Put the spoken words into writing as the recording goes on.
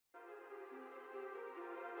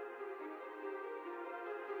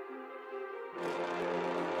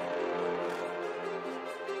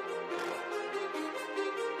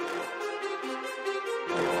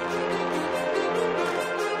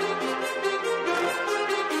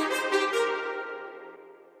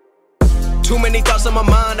Too many thoughts on my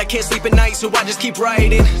mind, I can't sleep at night, so I just keep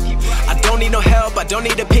writing. I don't need no help, I don't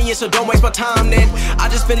need opinions, so don't waste my time then. I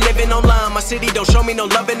just been living online, my city don't show me no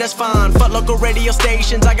love, and that's fine. Fuck local radio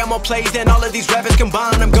stations, I got more plays than all of these rappers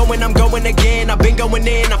combined. I'm going again, I've been going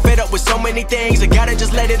in, I'm fed up with so many things, I gotta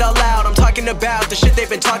just let it all out. I'm talking about the shit they've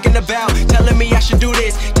been talking about, telling me I should do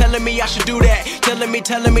this, telling me I should do that, telling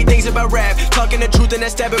me things about rap, talking the truth and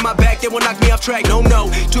that stab in my back that will knock me off track.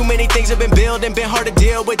 No, too many things have been building, been hard to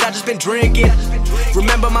deal with, I just been drinking.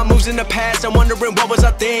 Remember my moves in the past, I'm wondering what was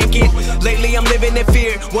I thinking. Lately I'm living in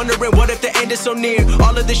fear, wondering what if the end is so near.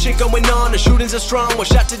 All of this shit going on, the shootings are strong, one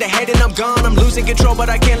shot to the head and I'm gone. I'm losing control but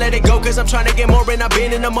I can't let it go, cause I'm trying to get more, and I've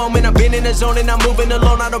been in the moment, I've been in the zone, and I'm moving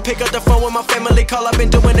alone. I don't pick up the phone when my family call, I've been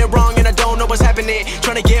doing it wrong and I don't know what's happening.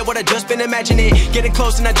 Trying to get what I just been imagining, getting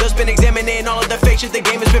close and I just been examining all of the fake shit the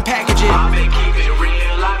game has been packaging. I've been keeping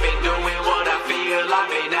real, I've been doing what I feel, I've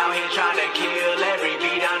been out here trying to kill every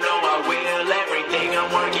beat, I know I will. Everything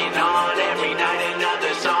I'm working on, every night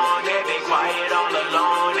another song. They've been quiet all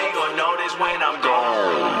along, they gon' notice when I'm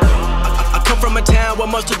gone. I come from a town where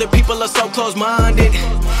most of the people are so close-minded.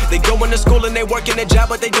 They going to school and they working a job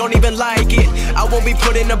but they don't even like it. I won't be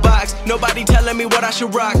put in a box, nobody telling me what I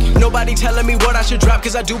should rock, nobody telling me what I should drop,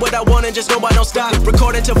 cause I do what I want and just know I don't stop.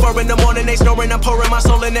 Recording till 4 in the morning, they snoring, I'm pouring my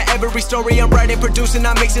soul into every story. I'm writing, producing,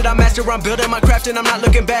 I mix it, I master, I'm building my craft and I'm not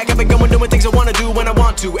looking back. I've been going doing things I wanna do when I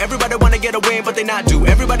want to. Everybody wanna get a win but they not do.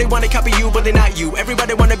 Everybody wanna copy you but they not you.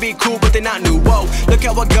 Everybody wanna be cool but they not new. Whoa, look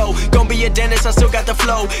how I go, gonna be a dentist, I still got the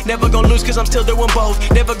flow. Never gonna lose cause I'm still doing both.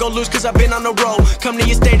 Never gonna lose cause I've been on the road. Come to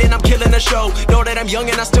your state and I'm killing the show. Know that I'm young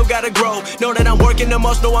and I still gotta grow. Know that I'm working the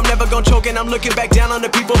most, know I'm never gonna choke, and I'm looking back down on the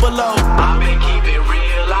people below. I've been keeping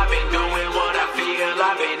real, I've been doing what I feel,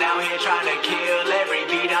 I've been out here trying to kill every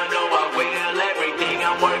beat, I know I will. Everything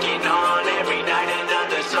I'm working on, every night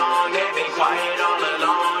another song. They've been quiet all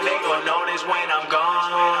along, they gon' notice when I'm gone.